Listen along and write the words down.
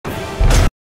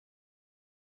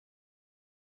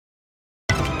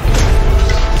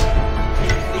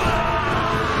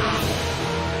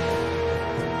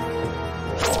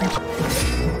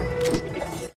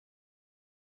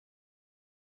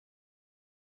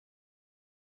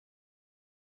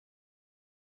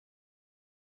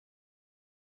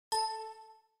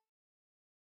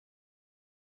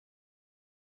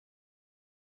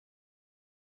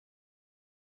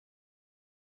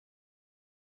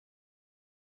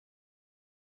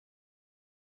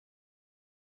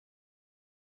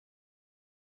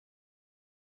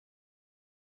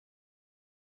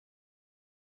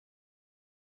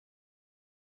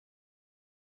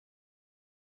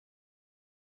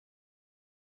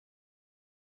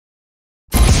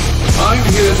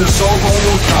here to solve all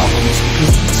your problems,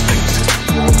 because let's face it,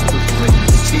 you're the great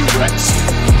T-Rex.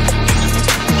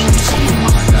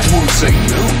 I won't say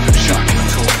no to shiny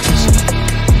toys.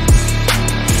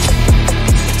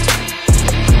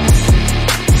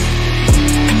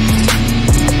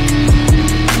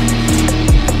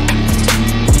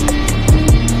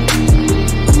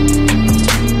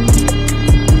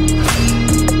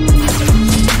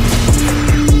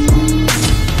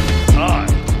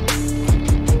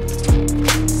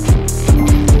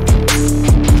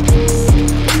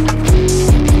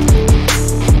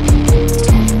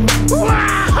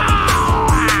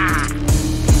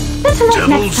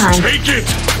 Next time. Take it!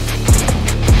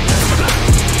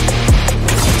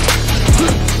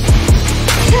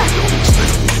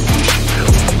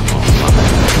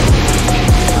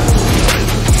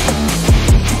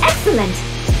 Excellent!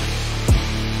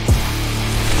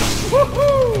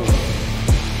 Woohoo!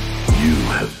 You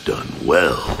have done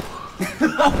well.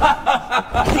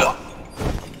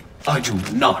 I do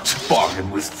not bargain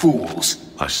with fools.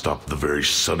 I stopped the very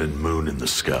sun and moon in the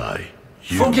sky.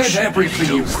 Forget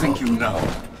everything you think you know.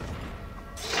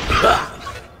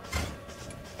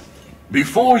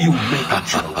 Before you make a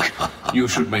joke, you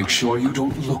should make sure you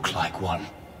don't look like one.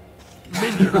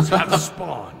 Minions have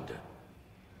spawned.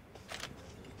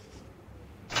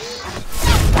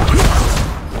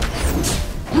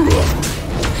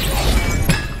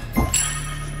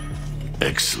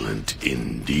 Excellent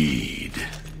indeed.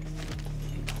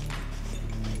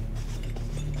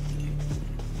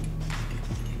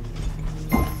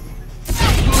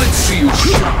 Let's see you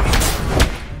shine.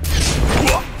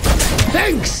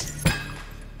 Thanks!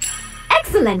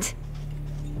 Excellent!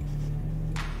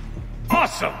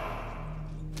 Awesome!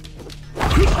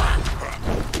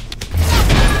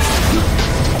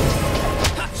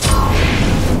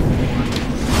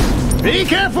 Be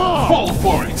careful! Fall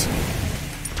for it!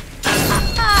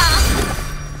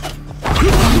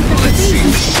 Let's see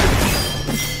you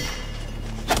shine.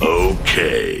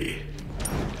 Okay.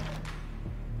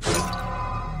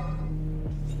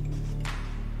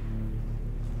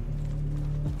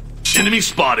 Enemy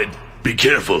spotted. Be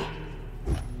careful.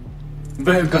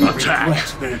 They're gonna Attack.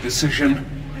 regret their decision.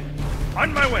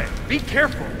 On my way. Be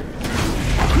careful.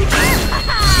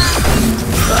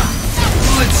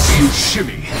 Let's see you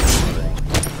shimmy.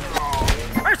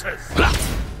 Curses!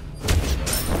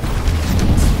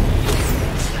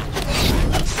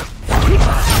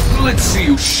 Let's see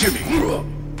you shimmy.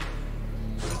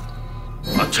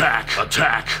 Attack.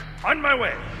 Attack. On my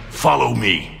way. Follow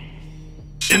me.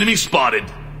 Enemy spotted.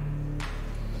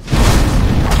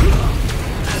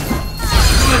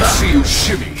 Let's see you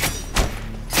shimmy.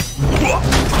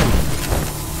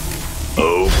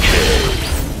 Okay.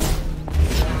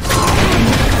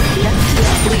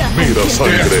 Mira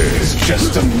sangre. It's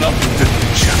just another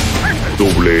dimension.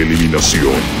 Doble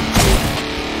eliminación.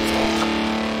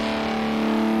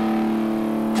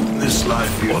 This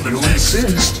life or the You next.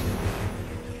 insist.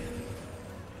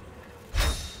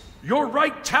 Your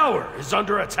right tower is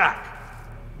under attack.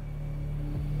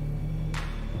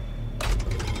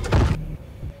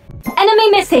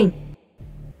 Enemy missing!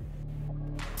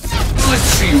 Let's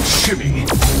see you shimmy.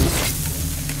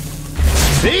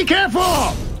 Be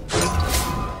careful!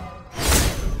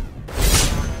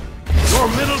 Your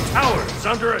middle tower is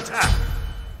under attack.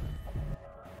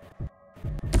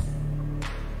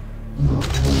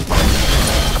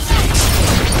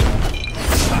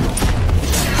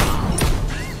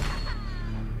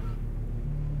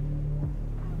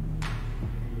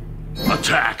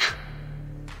 Attack.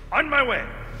 On my way.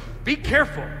 Be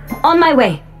careful. On my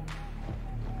way.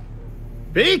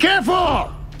 Be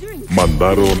careful!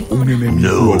 Mandaron un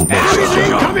enemigo al más Enemy allá.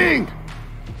 incoming!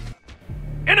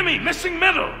 Enemy missing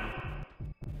middle.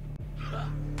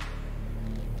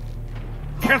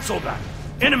 Cancel that.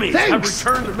 Enemies have Thanks.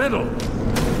 returned to middle.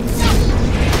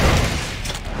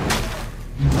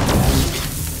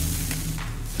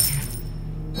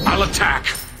 I'll attack.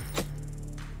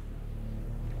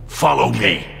 Follow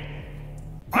me.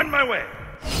 On my way.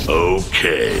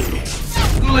 Okay.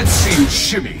 Let's see you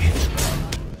shimmy.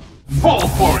 Fall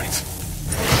for it.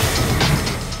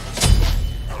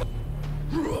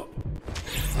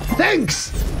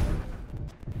 Thanks!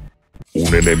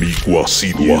 Un enemigo ha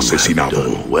sido You have asesinado.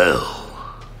 done well.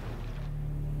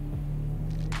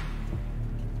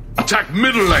 Attack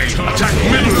middle lane. Attack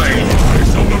middle lane.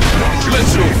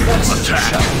 Let's go.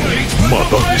 Attack.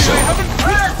 Matanza.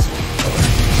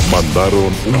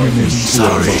 Mandaron un enemigo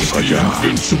al más allá.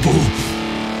 Invincible.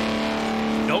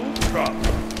 No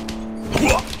problem.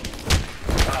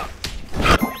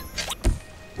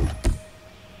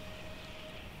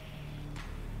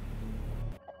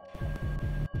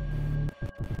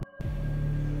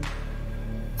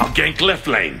 I'll gank left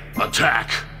lane. Attack.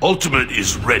 Ultimate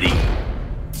is ready.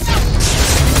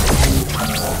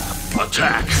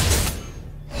 Attack.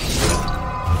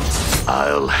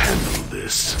 I'll handle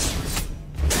this.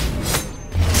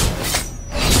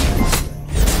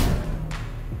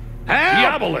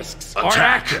 Help! Obelisks are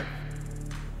Attack. active.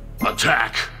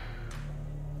 Attack.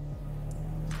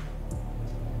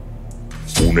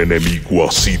 Un enemigo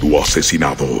ha sido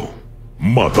asesinado.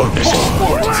 Matanza.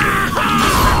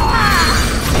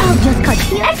 I'll just cut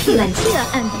here. Excellent. Here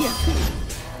and here.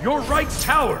 Your right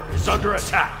tower is under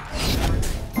attack.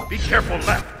 Be careful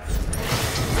left.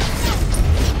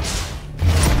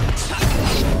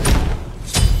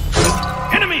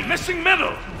 Enemy missing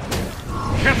middle.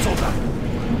 Cancel that.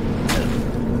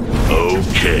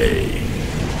 Okay.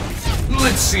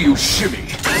 Let's see you shimmy.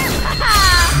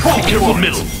 Be careful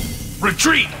middle.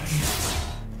 Retreat.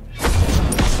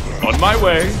 On my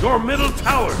way. Your middle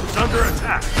tower is under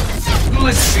attack.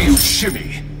 Let's see you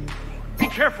shimmy. Be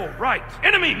careful right.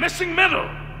 Enemy missing middle.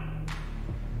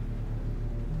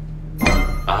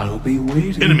 I'll be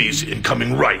waiting. Enemies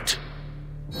incoming right.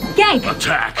 Gank.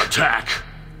 Attack. Attack.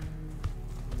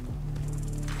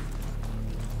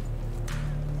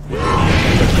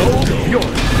 Gold York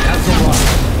has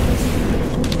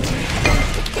arrived.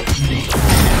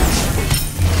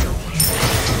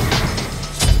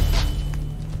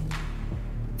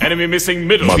 Enemy missing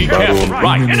middle. Be Mandaron careful.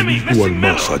 Right. un Enemy enemigo al missing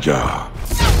más middle. allá.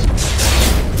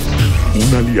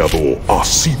 Un aliado ha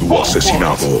sido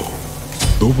asesinado.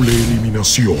 Doble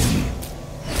eliminación.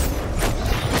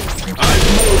 I'd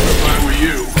move if I were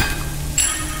you.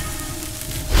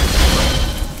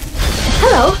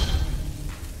 Hello.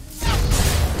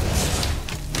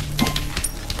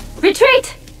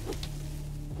 Retreat.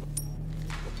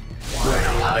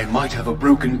 Well, I might have a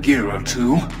broken gear or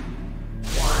two.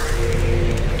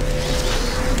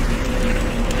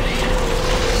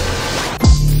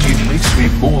 It makes me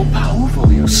more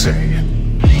powerful, you say?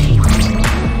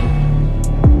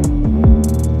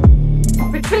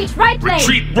 Retreat right lane.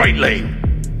 Retreat right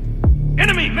lane.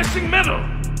 Enemy missing middle.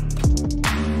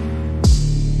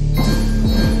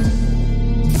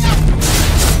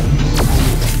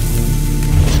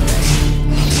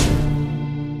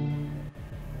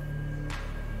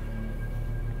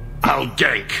 I'll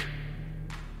gank.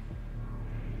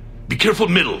 Be careful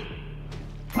middle.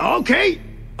 Okay.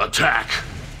 Attack.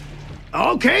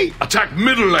 Okay. Attack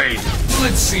middle lane.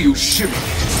 Let's see you shimmy.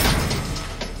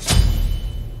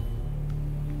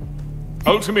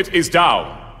 Ultimate is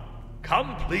down.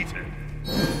 Completed.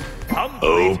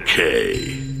 Completed.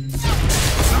 Okay.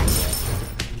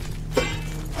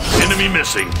 Enemy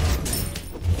missing.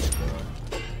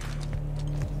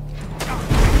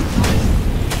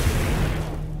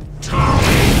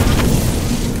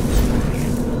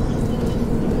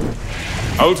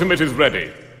 Ultimate is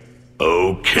ready.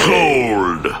 Okay.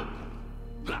 Cold.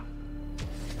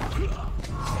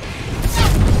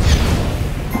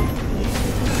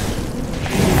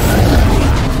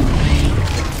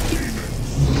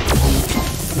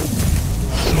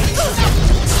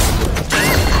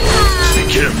 Be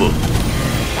careful.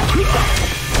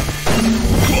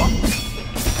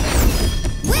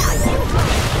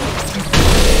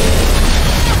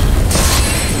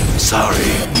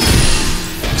 Sorry.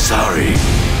 Sorry.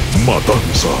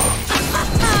 Matanza.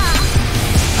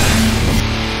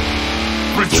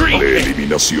 Retreat. Doble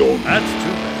eliminación. That's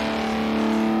too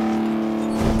bad.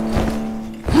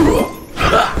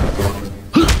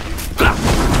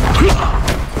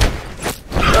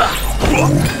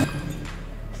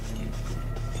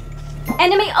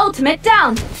 Enemy ultimate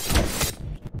down.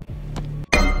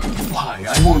 Why,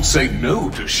 I won't say no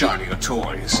to shinier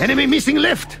toys. Enemy missing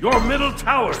left. Your middle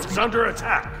tower is under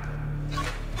attack.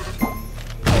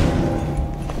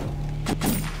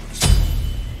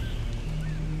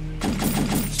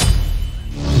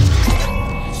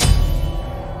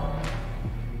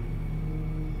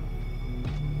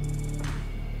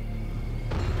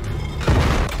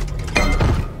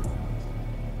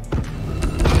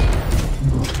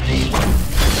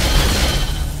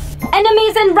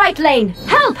 Enemies in right lane.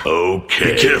 Help.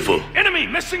 Okay. Be careful. Enemy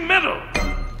missing middle.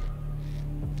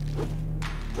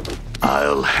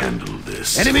 I'll handle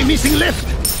this. Enemy missing left.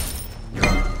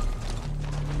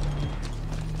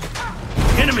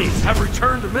 Enemies have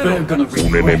returned to They're middle. gonna Un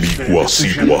regret enemigo their ha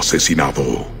decision. sido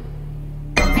asesinado.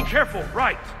 Be careful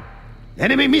right.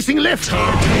 Enemy missing left.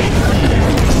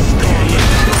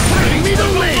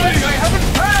 Middle lane.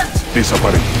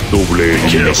 Desaparece. Doble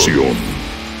eliminación.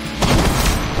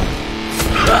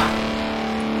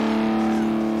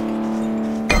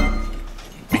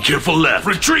 Be careful left.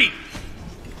 Retreat.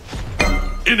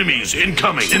 Enemies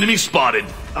incoming. Enemy spotted.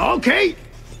 Okay.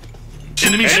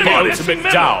 Enemy Enemy spotted.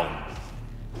 ultimate down.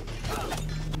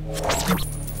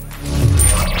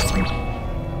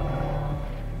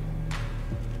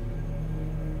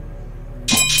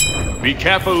 Be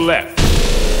careful left.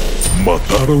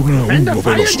 Mataron a uno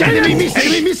de los Enemy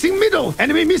tuyos. missing middle.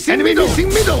 Enemy missing middle.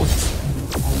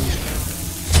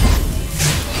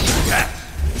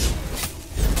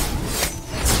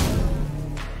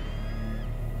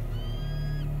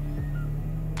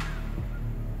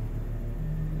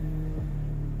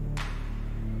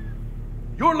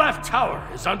 Your left tower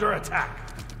is under attack.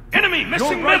 Enemy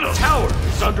missing Your right middle. Tower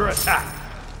is under attack.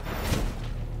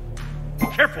 Be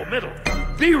careful, middle.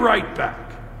 Be right back.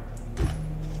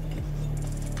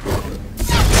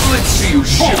 Let's see you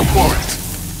ship for it.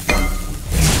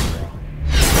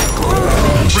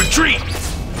 Retreat.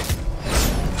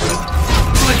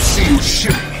 Let's see you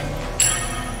ship.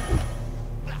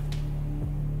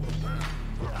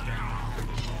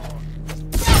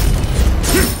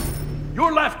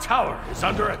 Your left tower is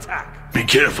under attack. Be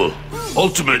careful.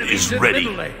 Ultimate is ready.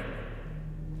 Middle lane.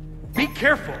 Be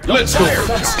careful. Let's go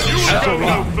fast. Go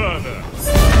no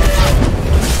further.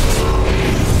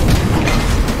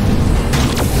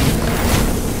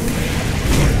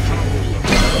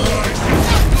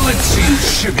 Let's see you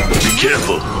ship. Be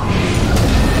careful.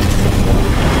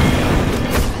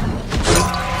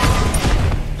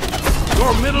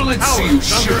 Your middle Let's tower see you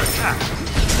is under ship.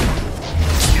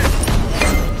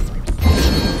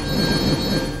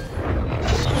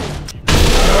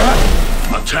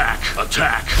 attack.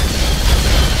 Attack.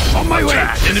 On my way.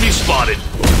 Attack. Enemy spotted.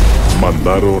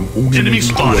 Mandaron un Enemy enemigo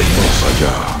spotted. más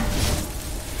allá.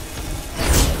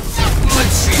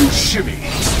 Let's see you shimmy.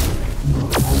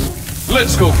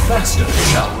 Let's go faster,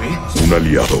 shall we? Un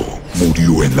aliado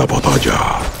murió en la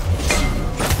batalla.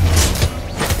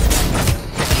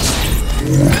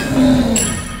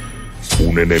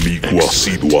 Un enemigo ha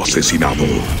sido asesinado.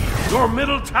 Your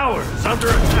middle tower is under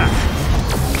attack.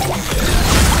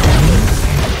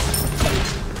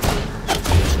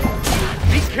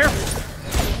 Be careful.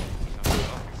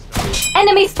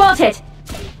 Enemy spotted!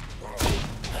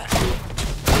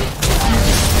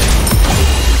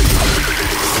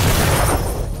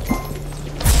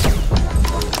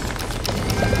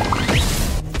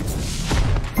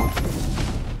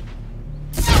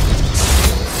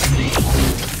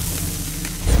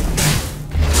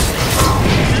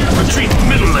 Retreat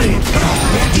middle lane.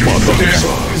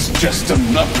 Matanza. Is just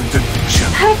another division.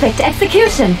 Perfect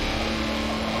execution!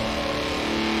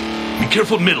 Be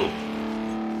careful middle.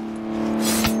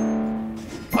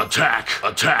 Attack.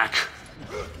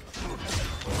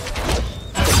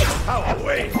 Power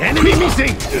away. Enemy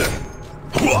missing.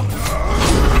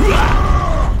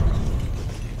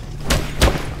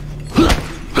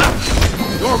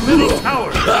 Your middle tower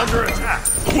is under attack.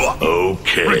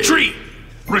 Okay.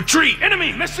 Retreat.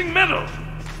 Enemy missing middle.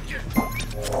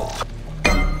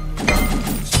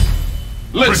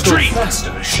 Let's go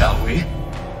faster, shall we?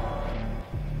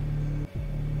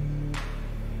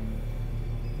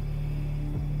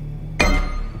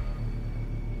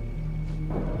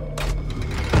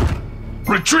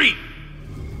 Retreat.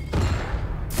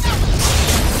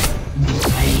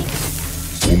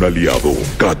 Un aliado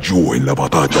cayó en la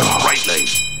batalla. Right lane.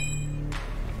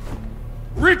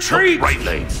 Retreat. Help right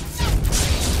lane.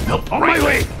 Help On right my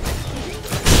way. lane.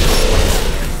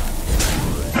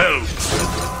 Help.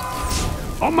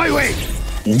 On my way.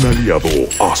 Un aliado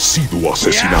ha sido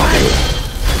asesinado.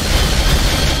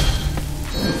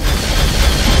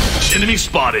 Enemy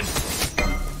spotted.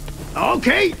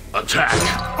 Okay.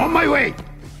 Attack. On my way.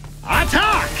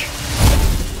 Attack.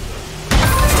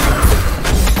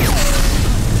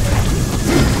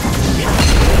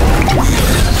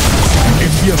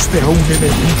 Enviaste a un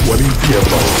enemigo al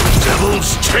infierno.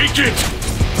 Devils, take it.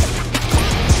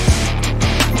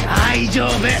 I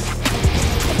Jove.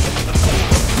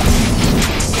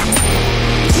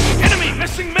 Enemy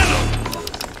missing middle.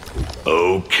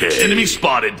 Okay. Enemy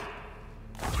spotted.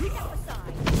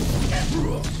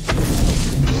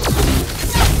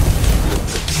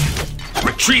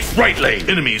 Retreat right lane.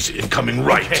 Enemies incoming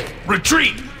right. Okay.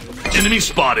 Retreat. Enemy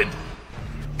spotted.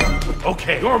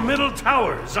 Okay. Your middle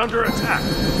tower is under attack.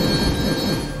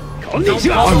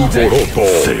 Konnichiwa. Alboroto.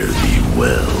 Fare thee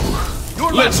well.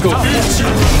 Your Let's left go. tower-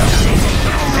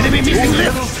 Enemy Your missing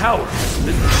middle left. tower has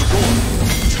been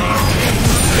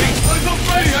destroyed.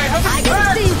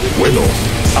 Bueno,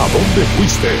 ¿a dónde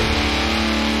fuiste?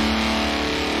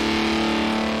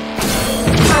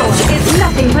 Power is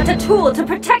nothing but a tool to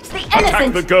protect the Attack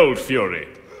innocent! the Gold Fury.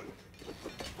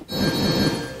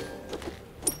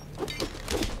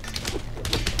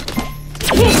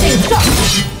 Piercing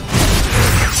shot!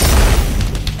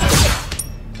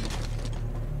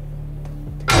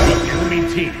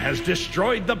 has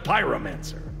destroyed the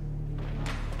Pyromancer.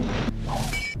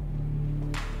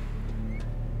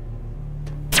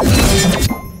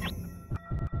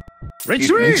 It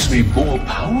Retreat! makes me more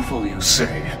powerful, you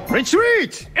say?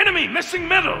 Retreat! Enemy missing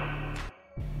middle!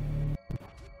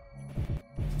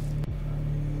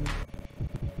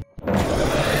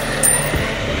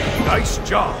 Nice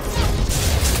job.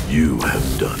 You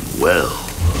have done well.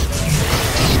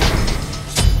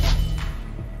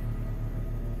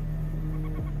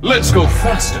 Let's go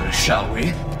faster, shall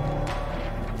we?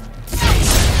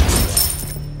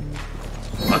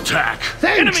 Attack.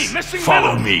 Thanks! Enemy missing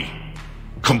Follow middle! me.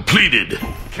 Completed.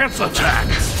 Cancel Attack.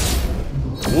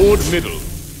 Ward middle.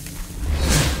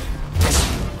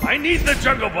 I need the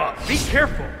jungle buff. Be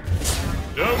careful.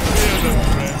 Don't fear them,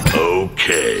 friend.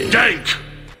 Okay. Gank.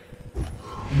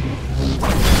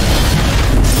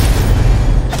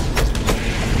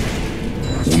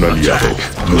 Un aliado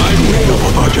nos dio la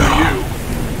batalla.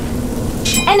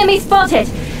 Enemy spotted!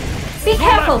 Be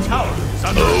careful! Tower is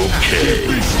under Okay.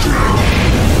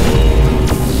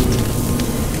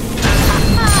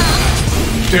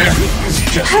 Death is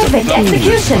just Perfect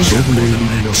execution! Doble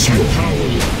eliminación.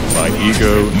 My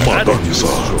ego.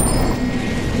 Matanza.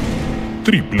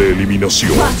 Triple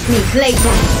eliminación. Watch me blaze!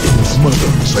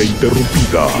 Matanza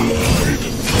interrumpida.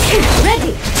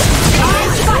 Ready!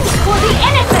 Fight for the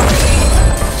innocent!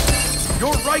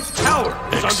 Your right tower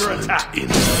is under attack.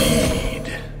 Indeed.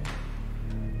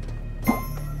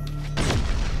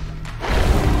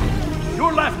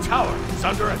 Your left tower is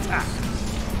under attack.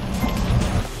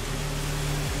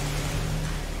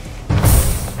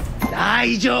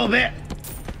 Daijoubu!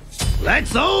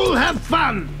 Let's all have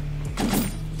fun!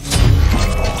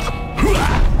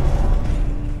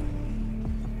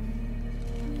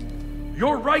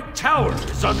 Your right tower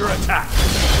is under attack.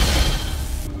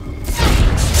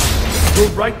 Your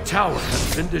right tower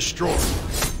has been destroyed.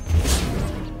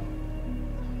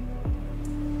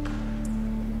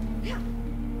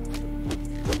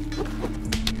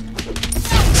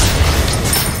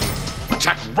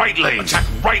 Attack right lane. Attack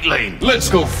right lane. Let's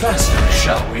go faster,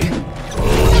 shall we?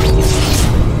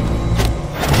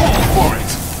 Fall for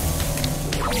it!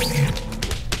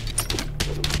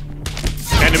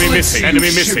 Enemy missing. see Enemy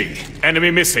you missing.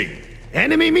 Enemy missing.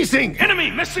 Enemy missing!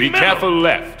 Enemy missing Be middle. careful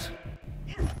left.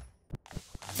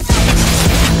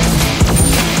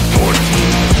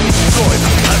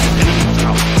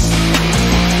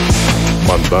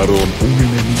 Mandaron un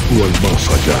enemigo al más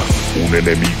allá. Un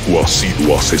enemigo ha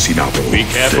sido asesinado. Be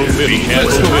careful middle. Be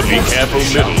careful middle. Be careful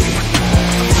middle.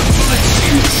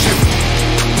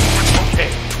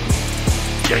 Okay.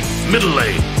 Gank middle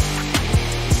lane.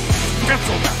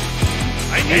 Cancel that.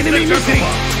 I need Enemy the jungle missing.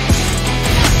 buff.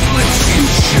 Let's see you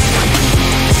ship.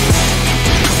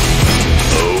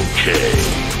 Okay.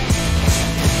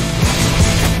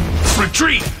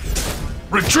 Retreat.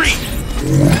 Retreat.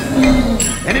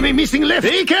 Enemy missing left!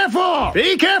 Be careful!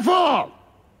 Be careful!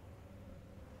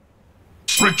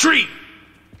 Retreat.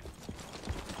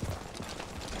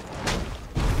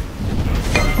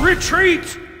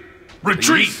 Retreat!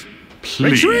 Retreat.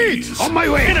 Retreat! Please. On my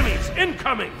way! Enemies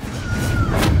incoming!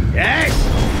 Yes!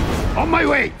 On my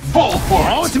way! Fall for it!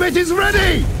 Ultimate is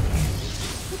ready!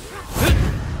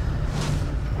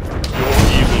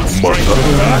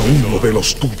 Mataron a uno de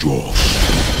los tuyos.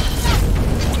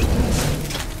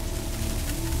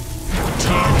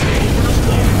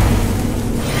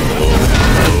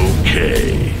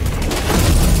 Okay.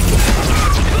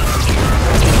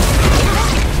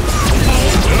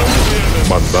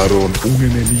 Mandaron un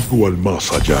enemigo al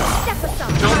más allá.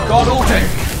 Don't God ordain!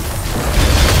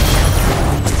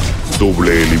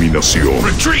 Doble eliminación.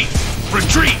 Retreat.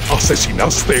 Retreat.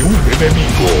 Asesinaste un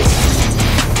enemigo.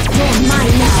 You're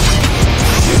mine now!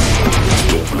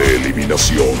 Doble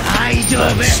eliminación.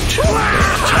 Daijoubu!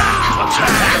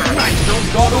 Attack. Right! Don't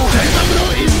God ordain! Saburo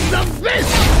is the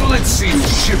best! Let's see you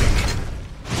shivering.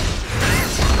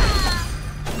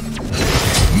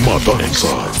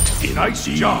 Matanza. Nice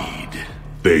job.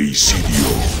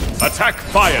 Deicidio. Attack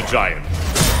fire giant.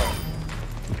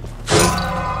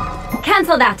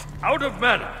 Cancel that! Out of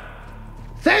mana.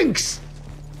 Thanks!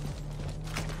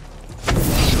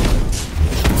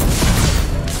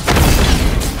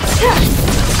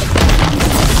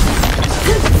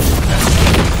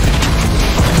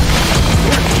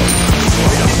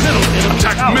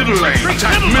 Attack middle lane.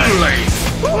 Attack middle lane.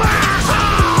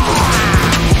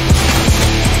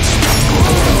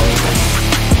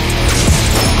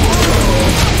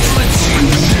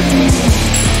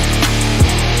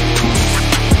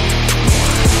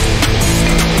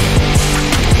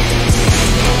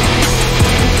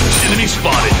 Enemy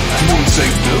spotted. I won't say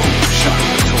no,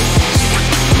 Charlotte.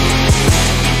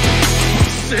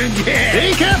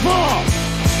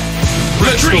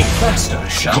 Retreat. faster,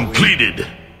 shall Completed.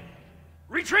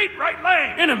 Retreat right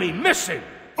lane! Enemy missing!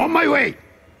 On my way!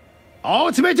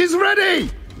 Ultimate is ready!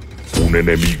 Un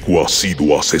enemigo ha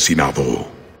sido asesinado.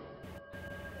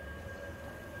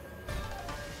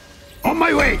 On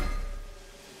my way!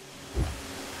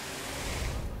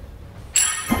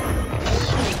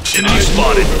 Enemy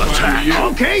spotted.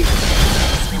 Attack. Okay!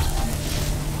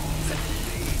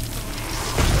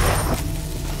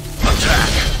 Attack.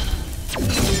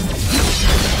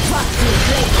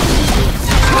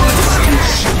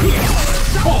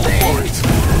 Fall for it!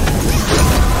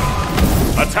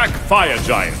 Attack Fire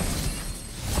Giant.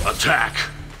 Attack.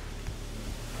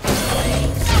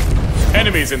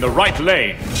 Enemies in the right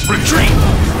lane. Retreat.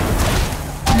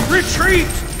 Retreat!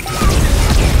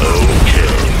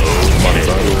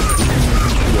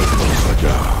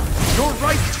 Your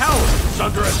right tower is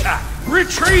under attack.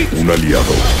 Retreat! Un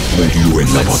aliado murió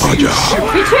en la batalla.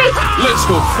 Retreat! Let's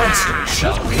go faster,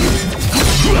 shall we?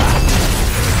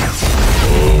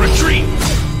 Retreat.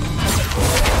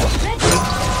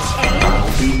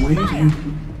 I'll be waiting.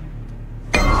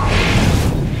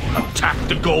 Attack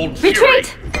the Gold Fury.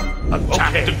 Retreat!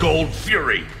 Attack the Gold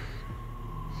Fury.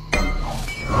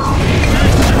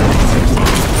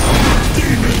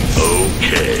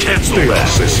 Okay. Cancel Te that.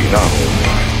 asesinado.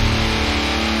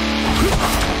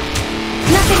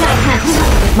 Nothing I can't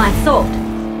touch with my sword.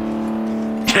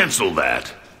 Cancel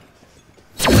that.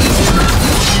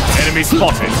 Enemy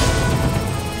spotted.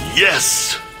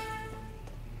 Yes.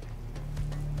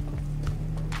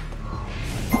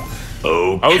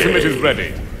 Okay. Ultimate is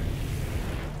ready.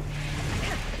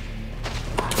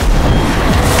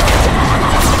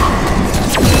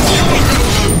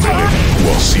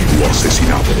 Ha sido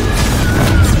asesinado.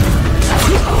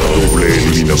 Doble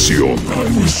eliminación.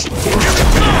 Ready!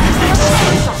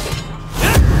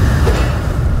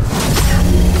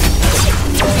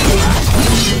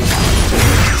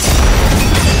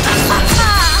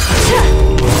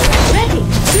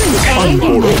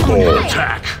 Alboroto.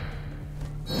 Attack.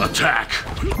 Attack.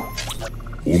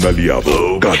 Un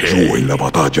aliado cayó en la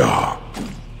batalla.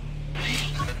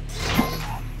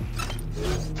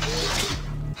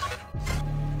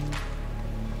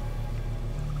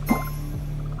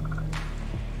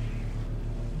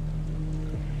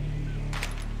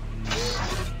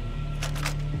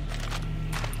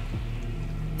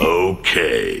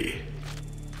 Okay.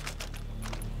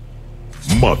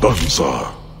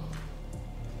 Matanza.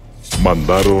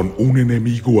 Mandaron un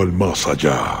enemigo al más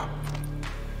allá.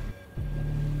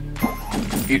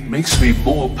 It makes me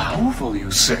more powerful, you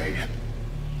say?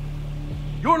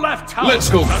 Your left tower Let's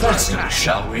go is under faster, attack.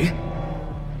 shall we?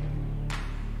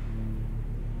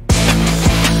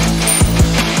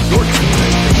 Your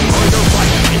teammates are your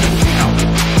right enemy tower.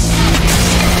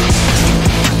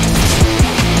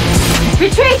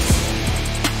 Retreat!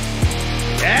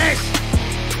 Yes!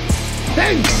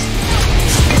 Thanks!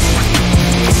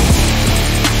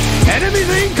 Enemies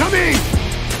incoming!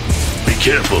 Be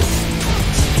careful.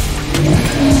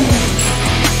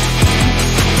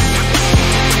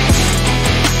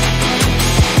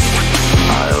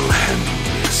 I'll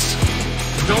handle this.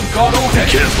 Don't God Be order.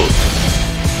 careful.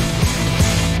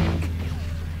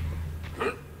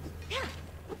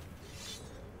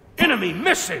 Enemy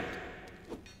missing!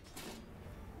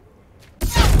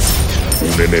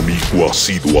 Un enemigo ha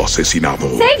sido asesinado.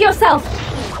 Save yourself!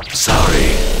 Sorry.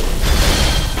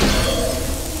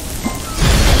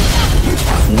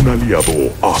 Un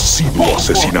aliado ha sido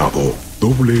asesinado.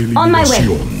 Doble On my way.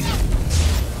 eliminación.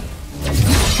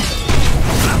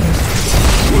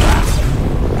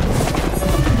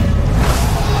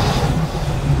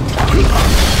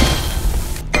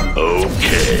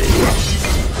 Okay.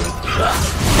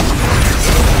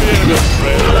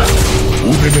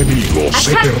 Un enemigo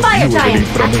se Attack Fire perdió en el Giant!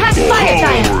 Attack inframundo. Fire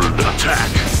Giant! Forward. Attack.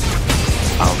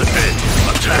 I'll defend.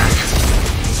 Attack.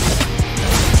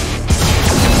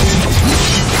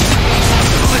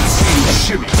 Let's see you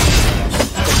shimmy.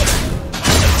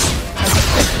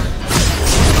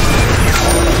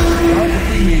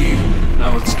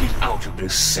 Now let's get out of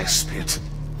this cesspit.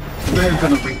 They're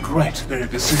gonna regret their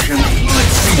decision.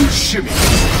 Let's see you shimmy.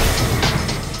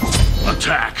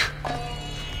 Attack.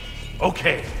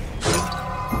 Okay.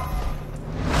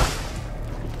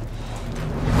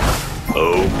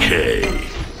 Okay.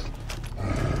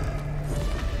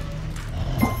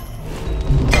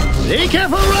 Be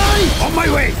careful, Roy! On my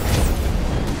way!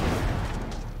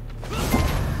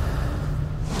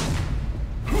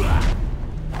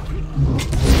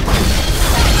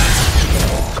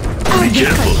 Be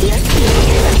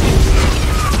careful.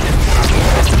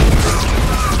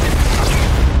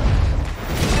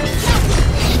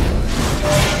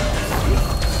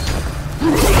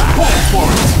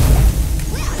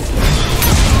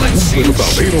 Un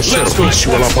verdadero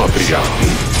servicio a la patria.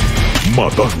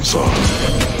 Matanza.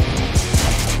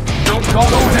 Don't call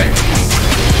no hate.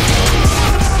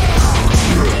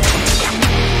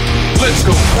 Let's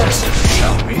go faster,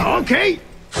 shall we? Okay.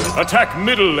 Attack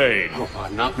middle lane. Hope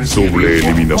I'm not misgiving Doble you.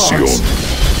 eliminación.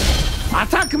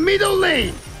 Attack middle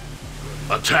lane.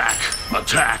 Attack!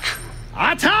 Attack!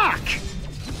 Attack.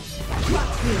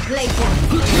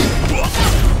 Later.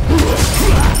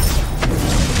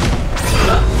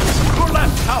 Your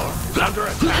left tower is under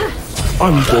attack.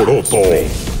 Alboroto.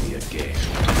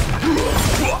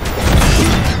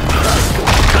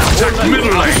 Attack middle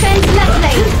lane! Defend left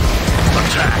lane.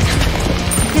 Attack!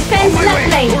 Defend left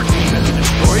lane. Your team has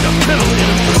destroyed a middle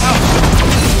enemy tower.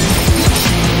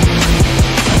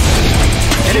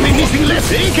 Enemy missing left.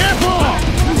 Be careful.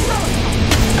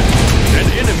 An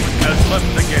enemy has left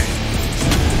the game.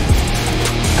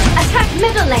 Attack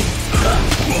middle lane.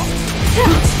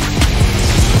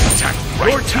 Attack Your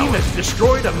right team tower! has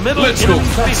destroyed a middle Let's go enemy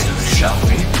faster, base. shall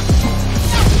we?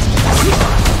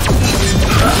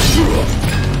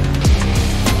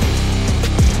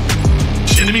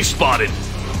 Enemy spotted!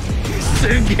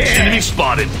 Enemy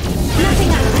spotted!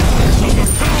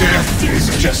 Death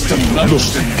is just another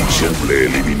Los doble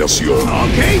eliminación.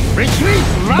 Okay. Retreat.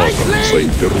 Right Matanza lane.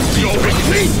 interrumpida.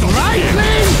 Retreat. Right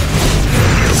lane.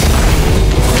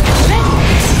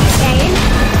 Lane.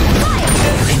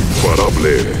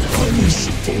 Imparable.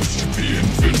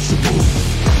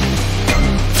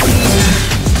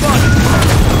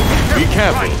 Be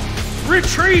careful.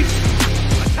 Retreat!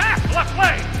 Attack left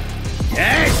lane!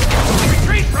 Yes.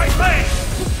 Retreat right lane!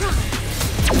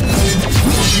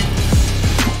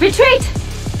 Retreat.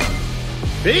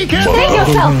 Be careful. Save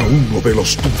yourself. Mataron a uno de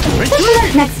los tuyos. Better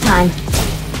luck next time.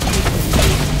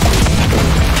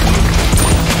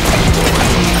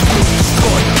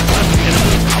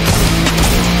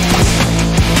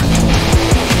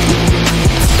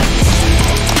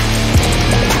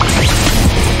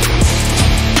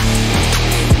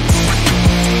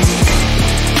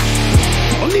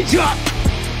 Konnichiwa.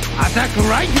 Attack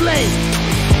right lane.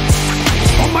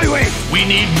 On my way. We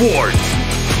need wards!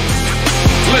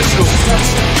 Let's go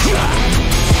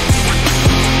faster!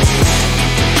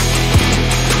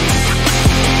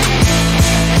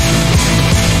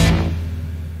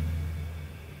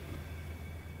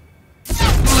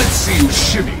 Let's see you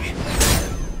shimmy.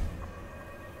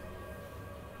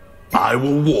 I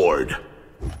will ward.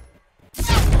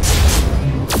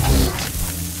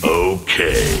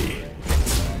 Okay.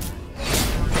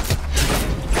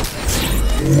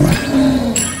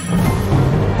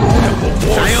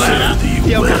 More fare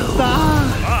thee well.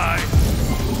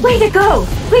 Way to go.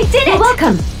 We did it. You're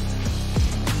welcome.